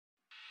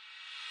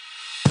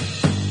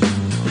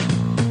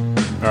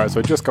All right, so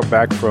I just got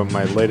back from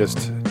my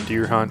latest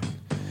deer hunt.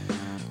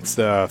 It's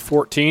the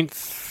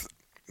 14th.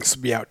 This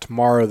will be out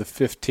tomorrow, the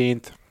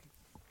 15th.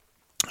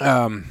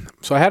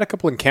 So I had a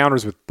couple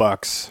encounters with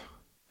bucks.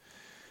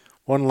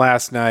 One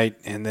last night,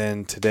 and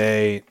then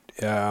today.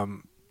 I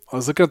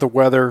was looking at the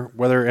weather.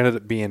 Weather ended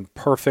up being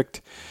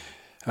perfect.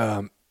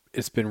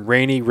 It's been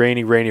rainy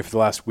for the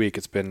last week.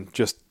 It's been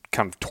just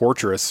kind of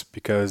torturous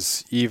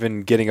because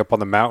even getting up on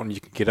the mountain, you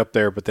can get up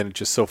there, but then it's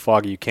just so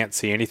foggy you can't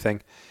see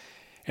anything.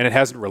 And it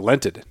hasn't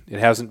relented. It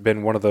hasn't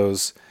been one of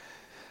those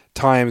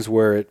times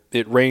where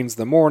it rains in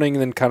the morning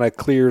and then kind of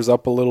clears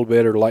up a little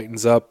bit or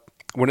lightens up.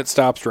 When it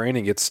stops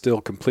raining, it's still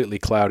completely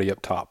cloudy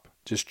up top,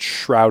 just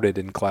shrouded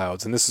in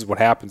clouds. And this is what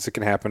happens. It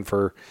can happen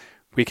for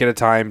a week at a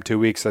time, 2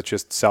 weeks. That's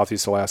just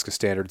Southeast Alaska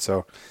standard.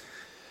 So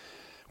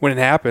when it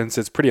happens,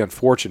 it's pretty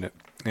unfortunate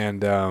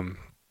and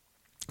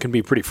can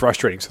be pretty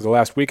frustrating. So the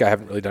last week I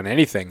haven't really done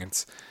anything.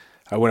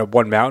 I went up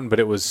one mountain,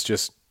 but it was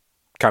just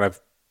kind of,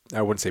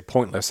 I wouldn't say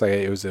pointless.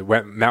 It was a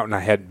wet mountain I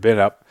hadn't been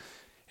up,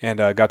 and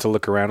got to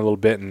look around a little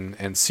bit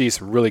and see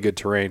some really good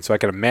terrain. So I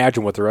can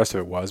imagine what the rest of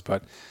it was,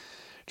 but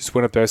just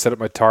went up there, set up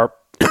my tarp,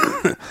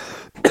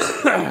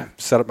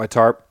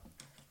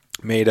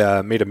 made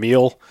a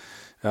meal,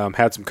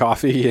 had some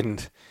coffee,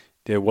 and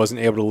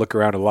wasn't able to look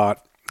around a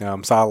lot.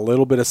 Saw a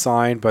little bit of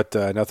sign, but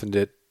nothing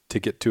to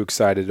get too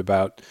excited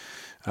about.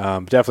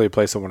 Definitely a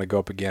place I want to go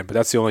up again, but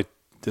that's the only,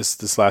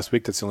 this last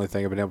week, that's the only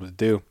thing I've been able to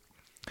do.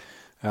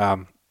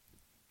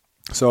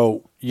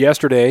 So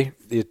yesterday,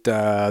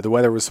 the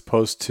weather was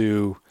supposed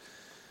to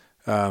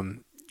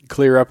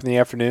clear up in the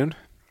afternoon,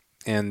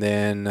 and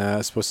then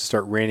it's supposed to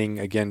start raining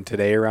again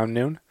today around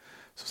noon.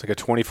 So it's like a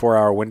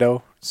 24-hour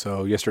window.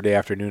 So yesterday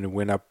afternoon, it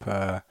went up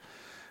a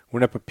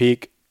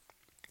peak,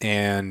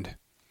 and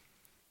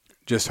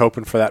just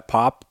hoping for that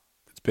pop.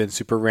 It's been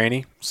super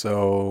rainy,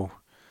 so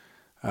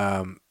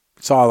saw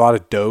a lot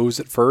of does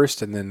at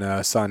first, and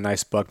then saw a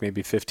nice buck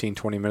maybe 15,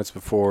 20 minutes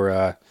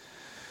before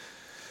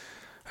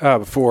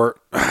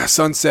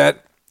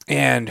sunset.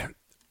 And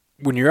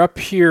when you're up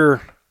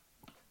here,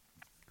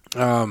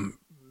 some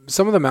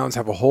of the mountains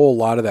have a whole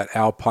lot of that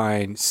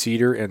alpine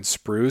cedar and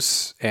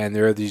spruce, and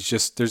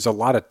there's a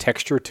lot of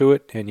texture to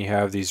it, and you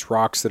have these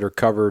rocks that are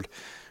covered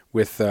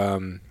with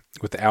the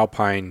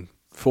alpine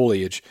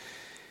foliage,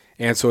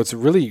 and so it's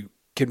really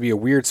can be a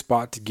weird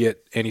spot to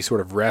get any sort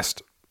of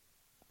rest.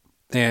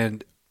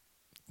 And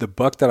the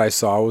buck that I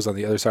saw was on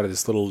the other side of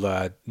this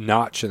little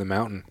notch in the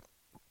mountain.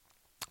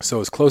 So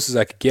as close as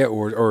I could get,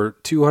 or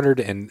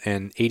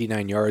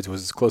 289 yards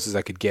was as close as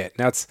I could get.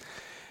 And that's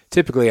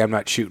typically, I'm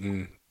not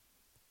shooting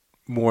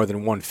more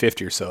than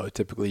 150 or so.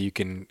 Typically you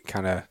can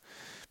kind of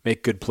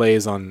make good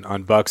plays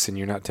on bucks, and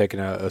you're not taking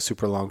a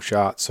super long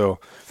shot.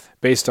 So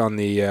based on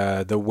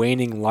the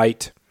waning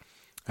light,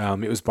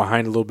 it was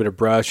behind a little bit of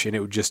brush, and it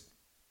would just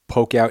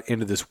poke out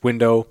into this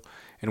window.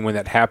 And when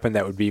that happened,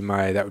 that would be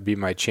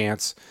my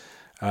chance.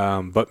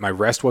 But my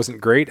rest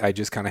wasn't great. I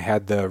just kind of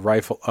had the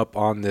rifle up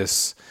on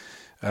this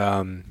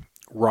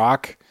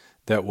rock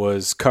that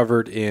was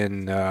covered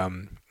in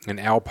an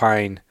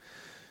alpine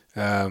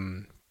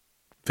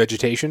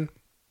vegetation.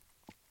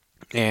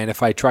 And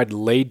if I tried to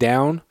lay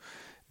down,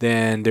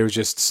 then there was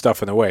just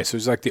stuff in the way. So it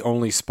was like the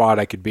only spot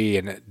I could be.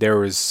 And there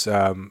was,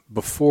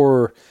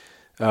 before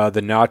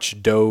the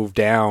notch dove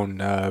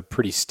down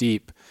pretty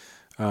steep,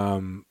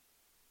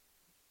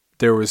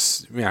 there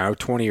was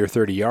 20 or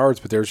 30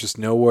 yards, but there was just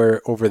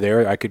nowhere over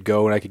there I could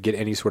go and I could get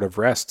any sort of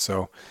rest.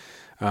 So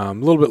a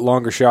little bit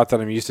longer shot than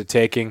I'm used to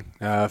taking.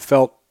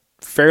 Felt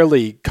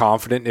fairly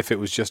confident if it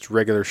was just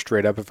regular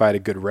straight up if I had a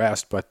good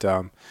rest, but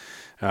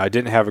I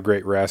didn't have a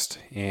great rest,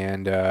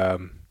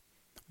 and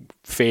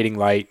fading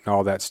light and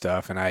all that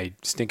stuff, and I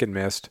stinking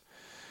missed.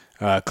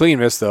 Clean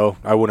miss though.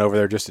 I went over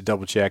there just to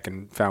double check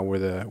and found where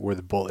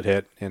the bullet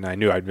hit, and I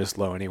knew I'd missed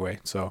low anyway.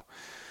 So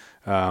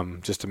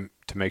just to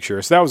make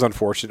sure. So that was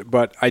unfortunate,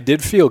 but I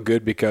did feel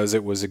good because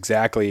it was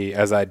exactly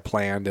as I'd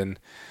planned, and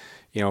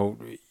you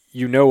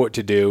know what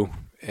to do.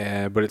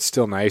 But it's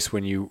still nice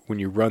when you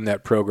run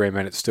that program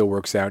and it still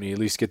works out and you at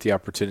least get the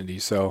opportunity.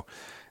 So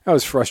I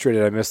was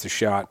frustrated I missed the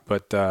shot,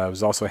 but I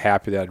was also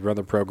happy that I'd run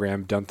the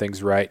program, done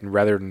things right, and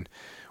rather than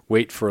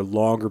wait for a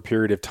longer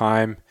period of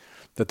time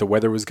that the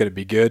weather was going to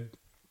be good,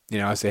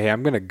 I say, hey,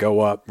 I'm going to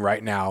go up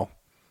right now.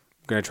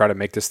 I'm going to try to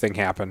make this thing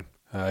happen.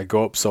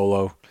 Go up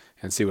solo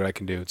and see what I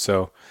can do.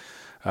 So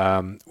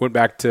went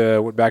back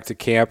to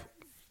camp.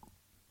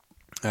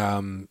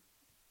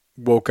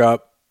 Woke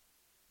up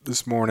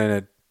this morning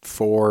at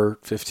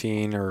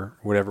 4:15 or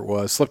whatever it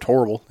was. Slept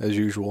horrible as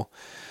usual.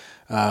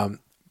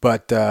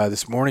 But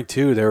this morning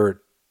too,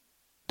 there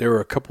were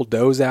a couple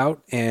does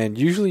out, and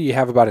usually you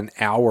have about an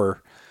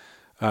hour.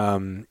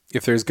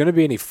 If there's going to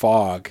be any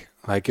fog,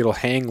 like it'll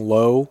hang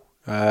low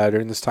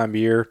during this time of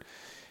year,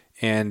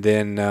 and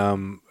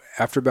then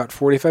after about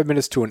 45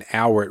 minutes to an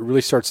hour, it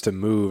really starts to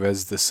move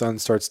as the sun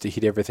starts to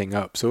heat everything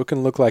up. So it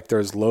can look like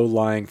there's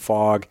low-lying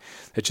fog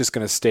that's just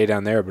going to stay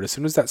down there. But as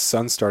soon as that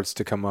sun starts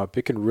to come up,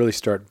 it can really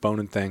start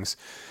boning things.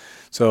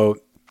 So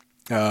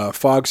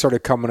fog started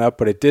coming up,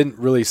 but it didn't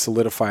really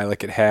solidify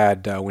like it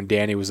had when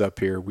Danny was up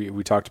here.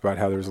 We talked about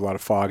how there was a lot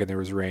of fog and there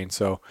was rain.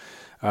 So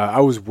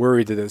I was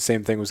worried that the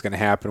same thing was going to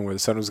happen where the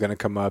sun was going to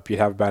come up. You'd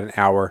have about an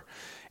hour,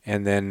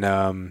 and then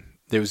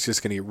it was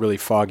just going to get really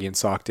foggy and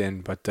socked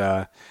in. But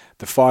the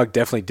fog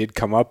definitely did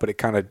come up, but it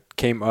kind of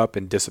came up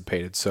and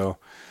dissipated. So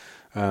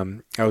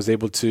I was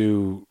able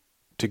to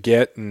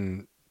get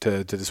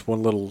to this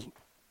one little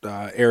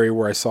area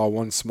where I saw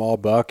one small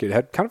buck. It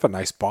had kind of a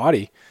nice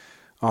body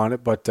on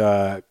it, but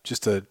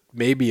just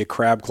maybe a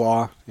crab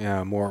claw,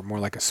 more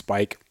like a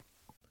spike.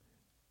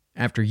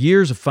 After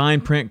years of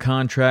fine print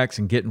contracts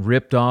and getting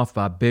ripped off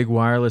by big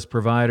wireless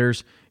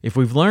providers, if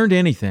we've learned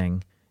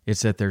anything,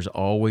 it's that there's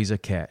always a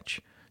catch.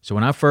 So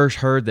when I first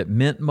heard that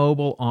Mint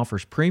Mobile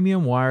offers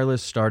premium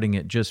wireless starting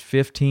at just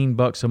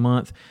 $15 a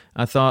month,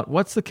 I thought,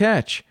 what's the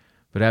catch?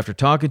 But after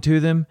talking to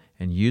them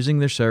and using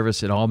their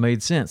service, it all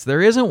made sense.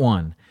 There isn't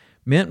one.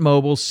 Mint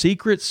Mobile's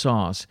secret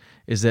sauce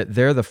is that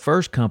they're the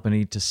first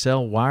company to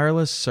sell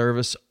wireless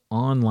service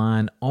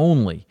online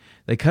only.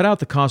 They cut out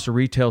the cost of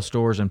retail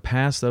stores and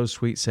pass those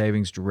sweet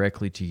savings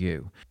directly to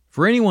you.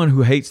 For anyone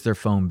who hates their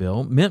phone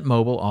bill, Mint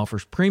Mobile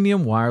offers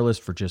premium wireless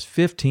for just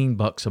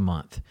 $15 a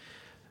month.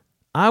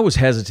 I was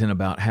hesitant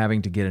about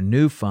having to get a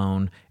new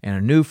phone and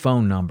a new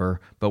phone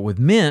number, but with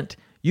Mint,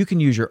 you can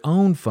use your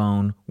own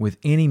phone with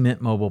any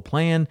Mint Mobile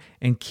plan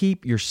and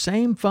keep your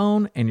same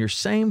phone and your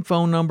same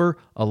phone number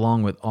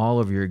along with all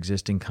of your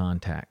existing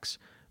contacts.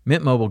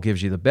 Mint Mobile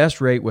gives you the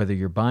best rate whether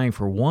you're buying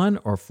for one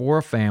or for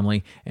a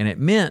family, and at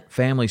Mint,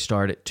 families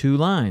start at 2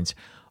 lines.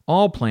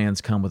 All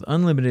plans come with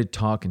unlimited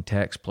talk and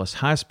text plus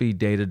high-speed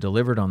data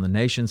delivered on the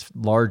nation's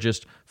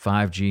largest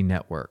 5G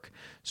network.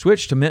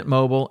 Switch to Mint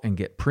Mobile and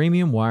get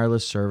premium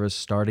wireless service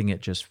starting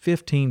at just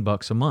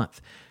 $15 a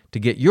month. To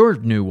get your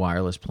new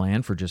wireless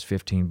plan for just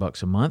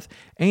 $15 a month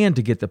and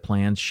to get the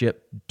plan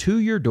shipped to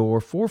your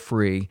door for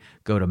free,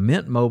 go to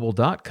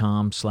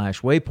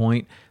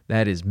mintmobile.com/waypoint.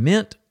 That is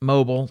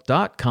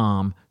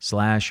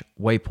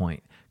mintmobile.com/waypoint.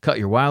 Cut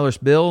your wireless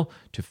bill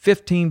to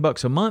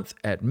 $15 a month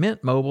at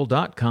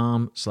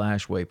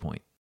mintmobile.com/waypoint.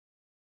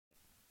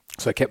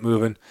 So I kept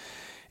moving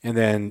and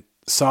then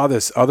saw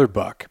this other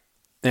buck,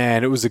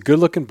 and it was a good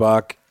looking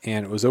buck,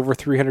 and it was over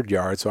 300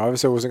 yards. So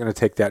obviously I wasn't going to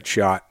take that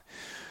shot.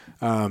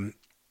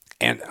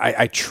 And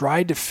I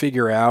tried to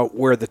figure out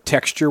where the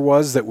texture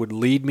was that would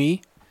lead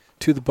me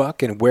to the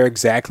buck and where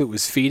exactly it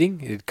was feeding.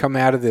 It had come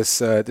out of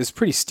this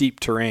pretty steep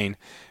terrain,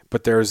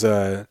 but there's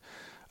a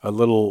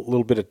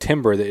little bit of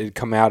timber that it had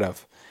come out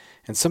of.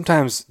 And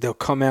sometimes they'll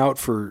come out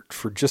for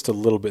just a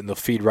little bit and they'll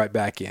feed right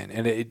back in.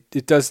 And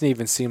it doesn't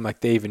even seem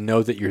like they even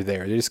know that you're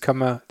there. They just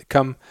come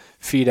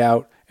feed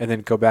out, and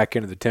then go back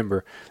into the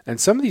timber. And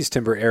some of these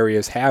timber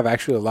areas have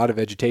actually a lot of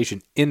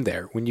vegetation in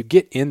there. When you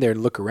get in there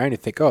and look around, you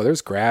think, oh,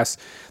 there's grass,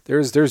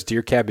 there's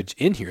deer cabbage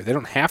in here. They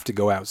don't have to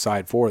go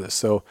outside for this.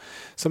 So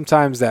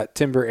sometimes that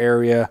timber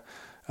area,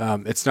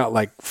 it's not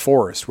like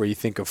forest where you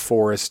think of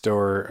forest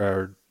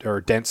or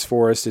dense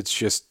forest. It's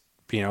just,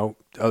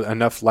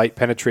 enough light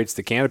penetrates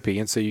the canopy.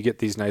 And so you get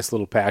these nice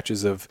little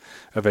patches of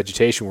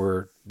vegetation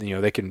where,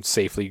 they can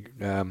safely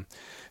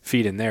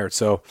feed in there.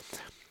 So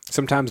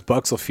sometimes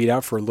bucks will feed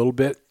out for a little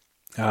bit.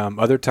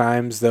 Other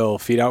times they'll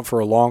feed out for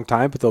a long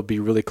time, but they'll be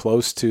really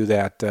close to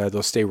that.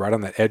 They'll stay right on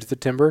that edge of the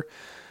timber.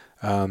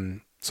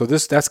 So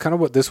that's kind of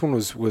what this one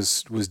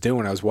was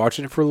doing. I was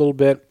watching it for a little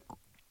bit,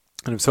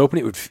 and I was hoping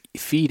it would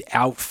feed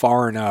out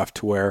far enough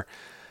to where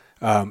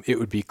it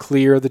would be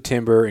clear of the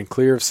timber and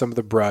clear of some of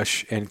the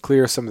brush and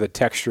clear of some of the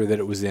texture that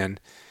it was in.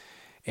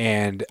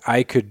 And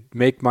I could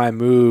make my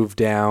move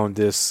down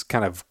this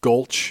kind of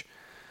gulch,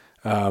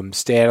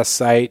 stay out of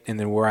sight, and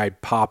then where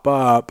I'd pop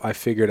up, I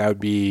figured I would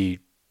be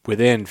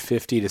within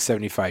 50 to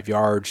 75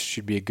 yards,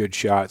 should be a good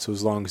shot. So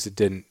as long as it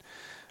didn't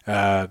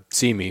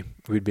see me,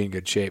 we'd be in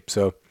good shape.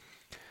 So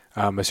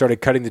I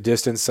started cutting the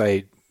distance.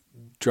 I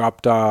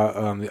dropped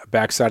on the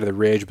backside of the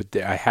ridge, but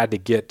I had to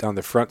get on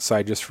the front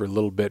side just for a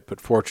little bit.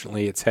 But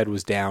fortunately, its head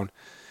was down.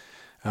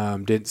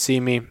 Didn't see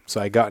me, so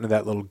I got into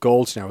that little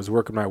gulch, and I was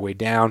working my way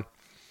down.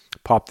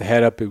 Popped the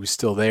head up. It was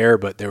still there,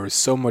 but there was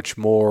so much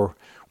more.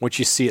 Once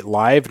you see it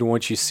live and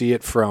once you see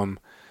it from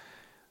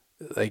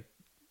like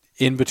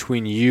in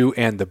between you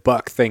and the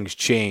buck, things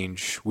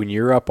change. When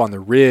you're up on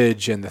the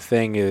ridge and the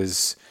thing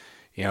is,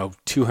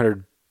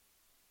 200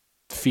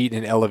 feet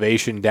in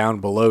elevation down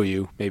below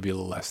you, maybe a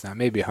little less than that,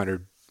 maybe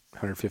 100,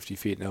 150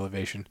 feet in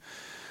elevation.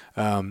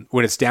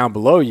 When it's down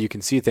below, you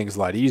can see things a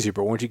lot easier,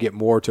 but once you get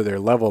more to their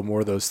level,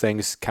 more of those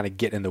things kind of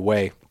get in the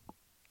way.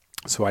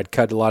 So I'd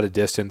cut a lot of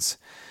distance.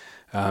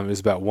 It was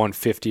about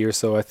 150 or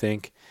so, I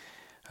think.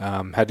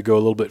 Had to go a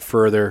little bit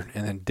further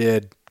and then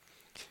did.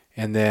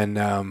 And then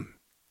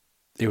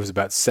it was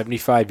about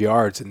 75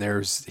 yards, and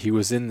he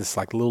was in this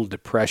like little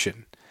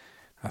depression.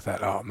 I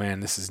thought, oh man,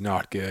 this is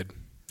not good.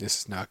 This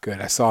is not good.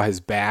 I saw his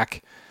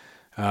back,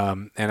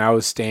 and I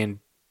was staying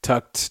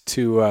tucked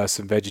to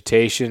some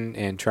vegetation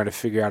and trying to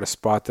figure out a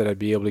spot that I'd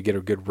be able to get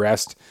a good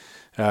rest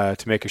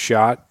to make a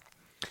shot.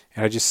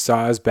 And I just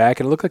saw his back,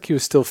 and it looked like he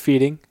was still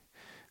feeding.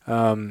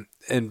 And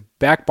and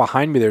back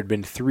behind me there had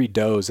been 3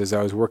 does as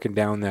I was working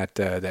down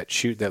that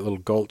chute, that little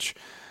gulch,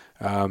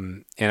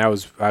 and I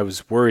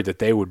was worried that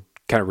they would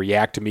kind of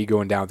react to me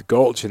going down the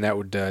gulch, and that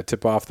would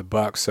tip off the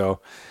buck. So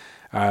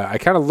I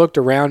kind of looked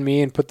around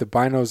me and put the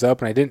binos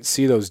up, and I didn't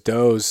see those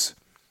does.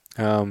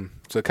 So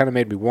it kind of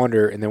made me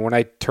wonder. And then when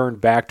I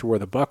turned back to where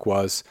the buck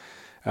was,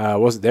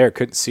 wasn't there,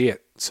 couldn't see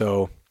it.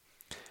 So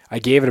I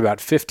gave it about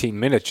 15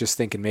 minutes just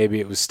thinking maybe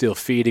it was still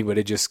feeding, but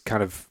it just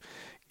kind of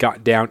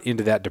got down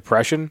into that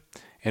depression,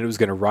 and it was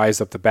going to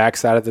rise up the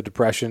backside of the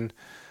depression,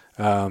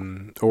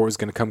 or it was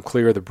going to come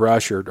clear of the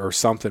brush or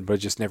something, but it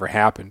just never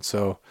happened.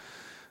 So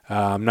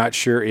I'm not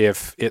sure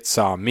if it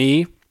saw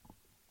me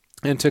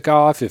and took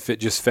off, if it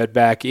just fed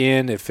back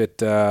in, if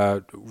it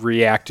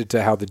reacted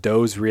to how the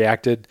does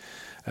reacted.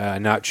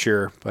 Not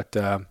sure, but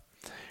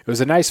it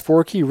was a nice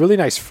forky, really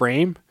nice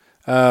frame.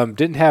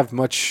 Didn't have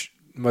much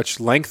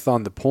length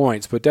on the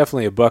points, but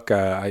definitely a buck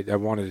I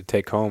wanted to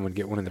take home and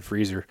get one in the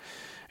freezer.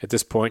 At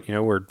this point,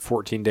 we're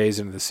 14 days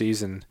into the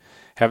season.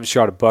 Haven't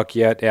shot a buck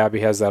yet.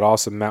 Abby has that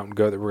awesome mountain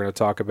goat that we're going to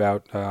talk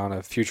about on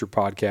a future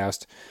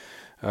podcast.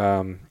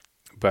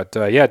 But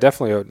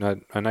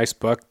definitely a nice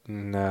buck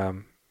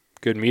and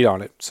good meat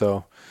on it.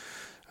 So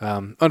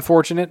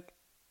unfortunate.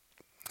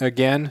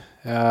 Again,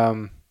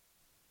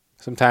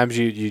 sometimes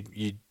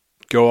you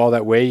go all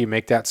that way, you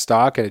make that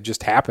stock, and it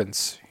just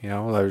happens.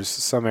 There's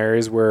some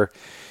areas where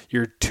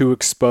you're too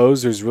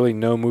exposed. There's really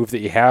no move that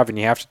you have, and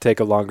you have to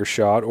take a longer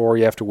shot, or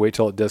you have to wait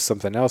till it does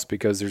something else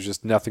because there's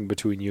just nothing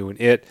between you and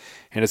it,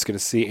 and it's going to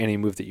see any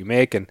move that you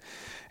make. And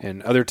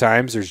other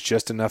times there's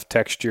just enough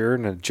texture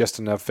and just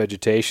enough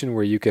vegetation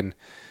or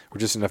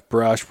just enough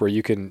brush where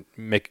you can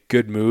make a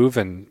good move.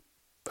 And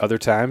other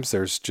times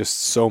there's just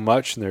so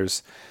much, and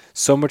there's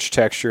so much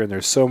texture, and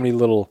there's so many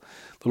little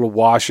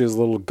washes,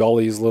 little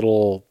gullies,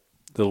 little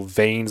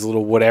veins,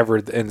 little whatever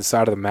in the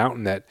side of the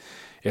mountain that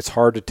it's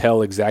hard to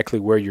tell exactly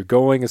where you're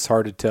going. It's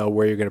hard to tell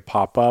where you're going to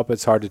pop up.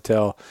 It's hard to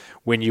tell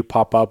when you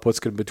pop up what's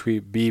going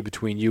to be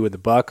between you and the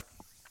buck.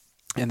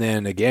 And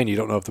then again, you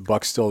don't know if the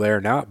buck's still there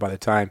or not by the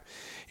time,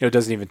 it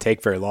doesn't even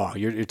take very long.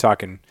 You're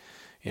talking,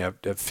 a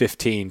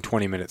 15,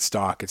 20-minute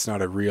stalk. It's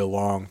not a real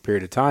long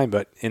period of time,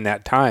 but in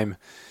that time,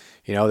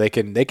 they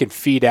can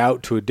feed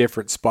out to a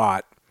different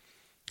spot,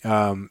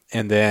 and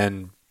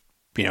then,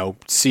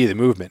 see the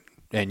movement.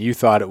 And you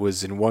thought it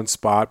was in one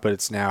spot, but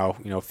it's now,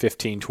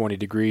 15, 20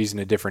 degrees in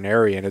a different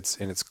area, and it's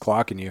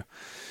clocking you.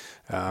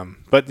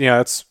 But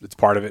it's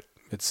part of it.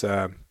 It's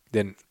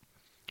didn't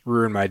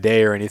ruin my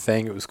day or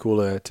anything. It was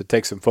cool to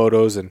take some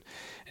photos and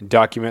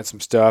document some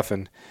stuff.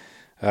 And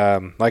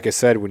like I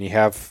said, when you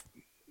have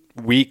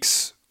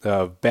weeks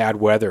of bad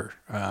weather,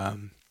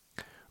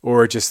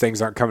 or just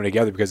things aren't coming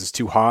together because it's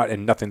too hot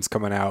and nothing's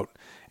coming out,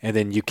 and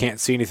then you can't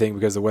see anything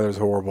because the weather's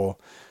horrible.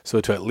 So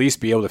to at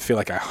least be able to feel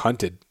like I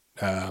hunted,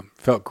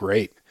 felt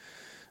great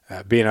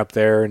being up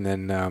there. And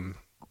then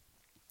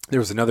there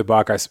was another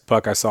buck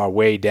I saw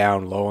way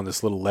down low on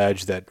this little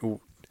ledge that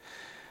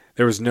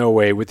there was no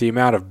way, with the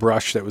amount of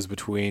brush that was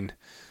between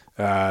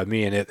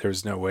me and it, there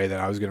was no way that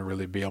I was going to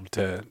really be able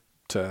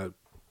to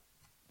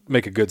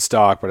make a good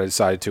stalk, but I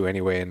decided to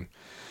anyway. And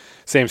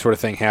same sort of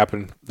thing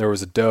happened. There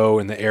was a doe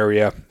in the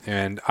area,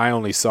 and I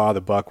only saw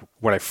the buck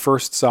when I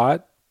first saw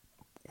it.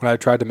 When I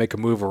tried to make a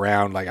move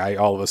around, I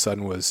all of a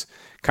sudden was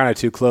kind of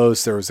too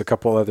close. There was a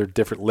couple other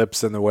different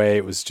lips in the way.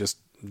 It was just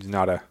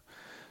not a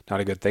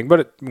good thing. But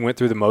it went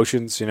through the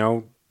motions,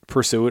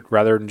 pursue it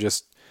rather than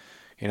just,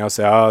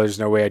 say, oh, there's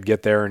no way I'd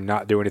get there and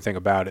not do anything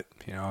about it.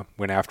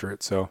 Went after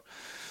it. So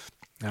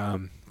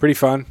pretty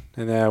fun.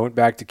 And then I went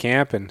back to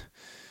camp and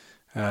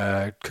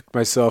cooked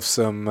myself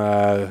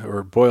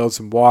or boiled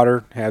some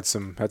water, had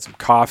some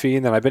coffee,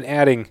 and then I've been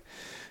adding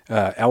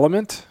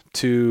Element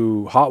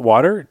to hot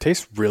water. It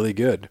tastes really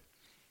good.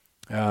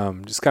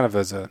 Just kind of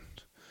as a,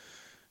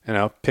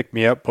 pick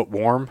me up, but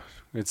warm.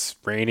 It's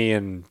rainy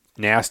and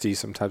nasty.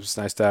 Sometimes it's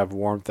nice to have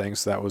warm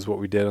things. So that was what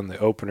we did on the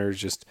openers,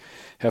 just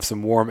have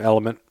some warm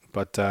Element.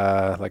 But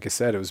like I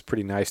said, it was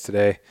pretty nice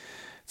today. It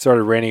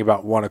started raining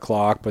about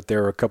 1:00, but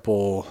there were a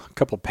couple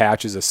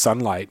patches of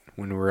sunlight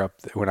when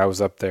I was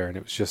up there, and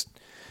it was just,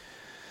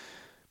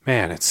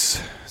 man,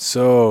 it's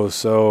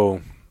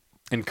so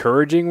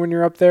encouraging when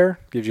you're up there.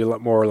 Gives you a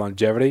lot more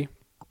longevity.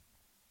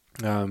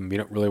 You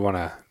don't really want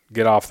to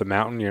get off the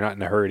mountain. You're not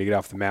in a hurry to get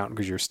off the mountain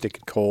because you're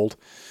sticking cold.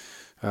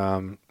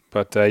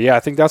 But I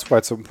think that's why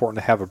it's so important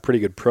to have a pretty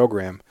good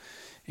program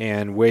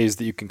and ways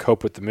that you can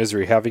cope with the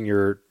misery. Having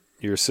your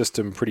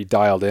system pretty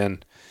dialed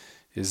in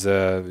is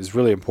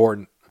really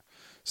important,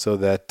 so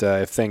that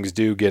if things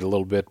do get a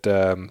little bit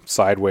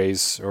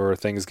sideways, or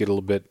things get a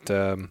little bit,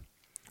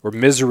 or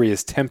misery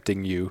is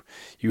tempting you,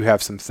 you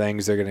have some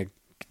things that are going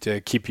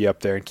to keep you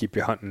up there and keep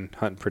you hunting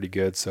pretty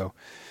good. So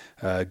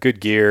good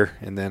gear,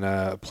 and then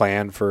a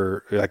plan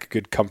for like a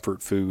good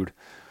comfort food,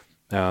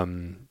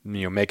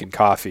 making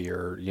coffee,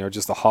 or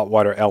just a hot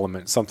water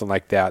element, something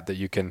like that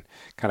you can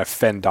kind of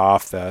fend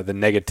off the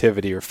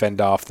negativity or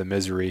fend off the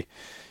misery.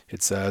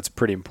 It's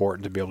pretty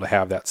important to be able to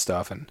have that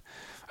stuff. And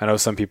I know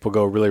some people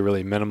go really,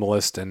 really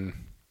minimalist, and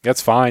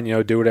that's fine.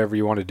 Do whatever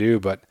you want to do,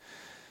 but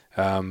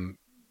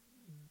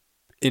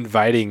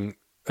inviting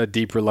a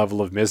deeper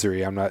level of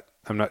misery. I'm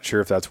not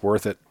sure if that's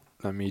worth it.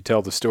 I mean, you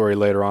tell the story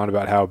later on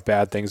about how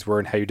bad things were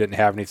and how you didn't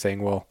have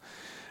anything. Well,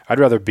 I'd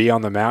rather be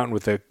on the mountain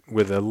with a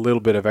little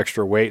bit of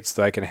extra weight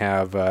so that I can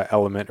have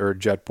Element or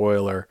Jet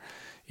Boil or,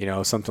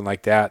 something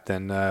like that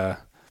than or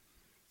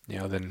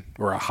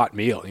a hot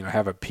meal,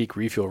 have a peak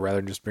refuel rather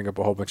than just bring up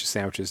a whole bunch of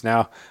sandwiches.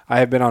 Now, I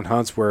have been on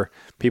hunts where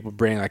people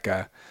bring like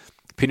a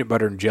peanut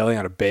butter and jelly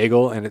on a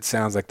bagel, and it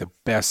sounds like the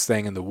best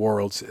thing in the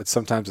world. It's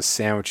sometimes a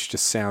sandwich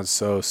just sounds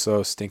so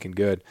stinking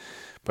good.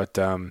 But,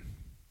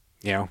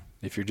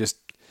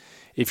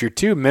 if you're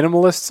too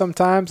minimalist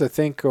sometimes, I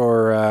think,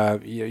 or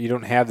you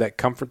don't have that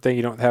comfort thing,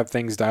 you don't have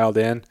things dialed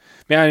in.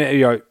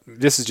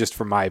 This is just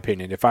from my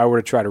opinion. If I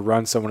were to try to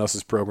run someone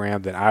else's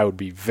program, then I would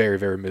be very,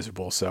 very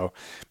miserable. So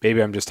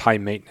maybe I'm just high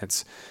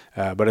maintenance.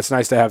 But it's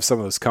nice to have some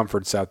of those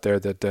comforts out there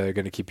that are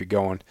going to keep you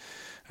going.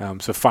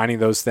 So finding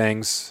those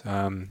things,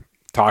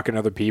 talking to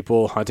other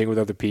people, hunting with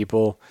other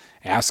people,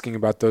 asking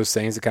about those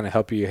things that kind of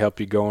help you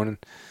going,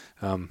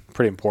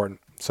 pretty important.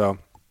 So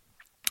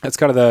that's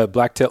kind of the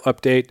blacktail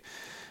update.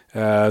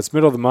 It's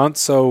middle of the month,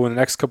 so in the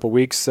next couple of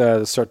weeks,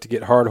 they'll start to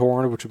get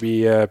hardhorn, which will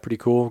be pretty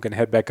cool. I'm going to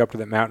head back up to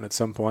that mountain at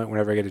some point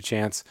whenever I get a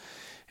chance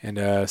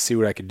and see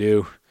what I can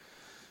do.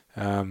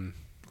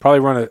 Probably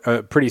run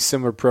a pretty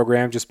similar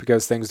program. Just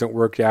because things don't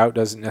work out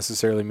doesn't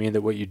necessarily mean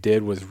that what you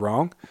did was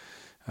wrong.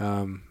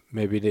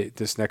 Maybe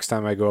this next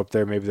time I go up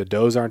there, maybe the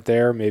does aren't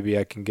there. Maybe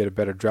I can get a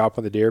better drop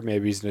on the deer.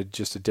 Maybe he's in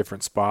just a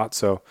different spot.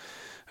 So,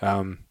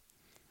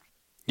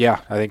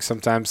 yeah, I think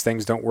sometimes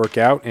things don't work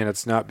out, and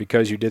it's not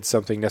because you did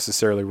something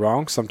necessarily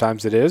wrong.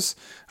 Sometimes it is.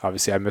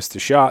 Obviously, I missed the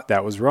shot.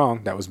 That was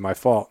wrong. That was my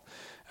fault.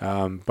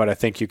 But I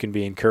think you can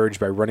be encouraged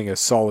by running a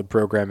solid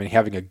program and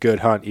having a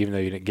good hunt, even though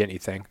you didn't get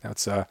anything.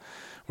 That's one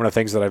of the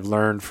things that I've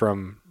learned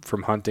from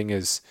hunting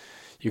is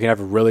you can have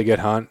a really good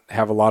hunt,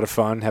 have a lot of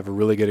fun, have a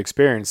really good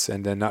experience,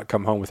 and then not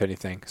come home with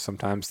anything.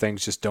 Sometimes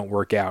things just don't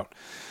work out.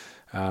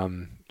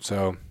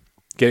 So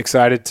get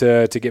excited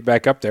to get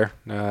back up there.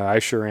 I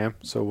sure am.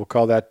 So we'll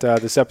call that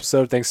this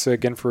episode. Thanks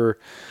again for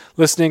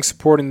listening,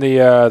 supporting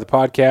the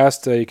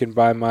podcast. You can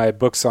buy my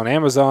books on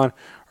Amazon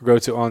or go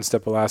to On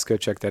Step Alaska.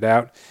 Check that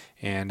out.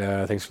 And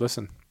thanks for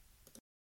listening.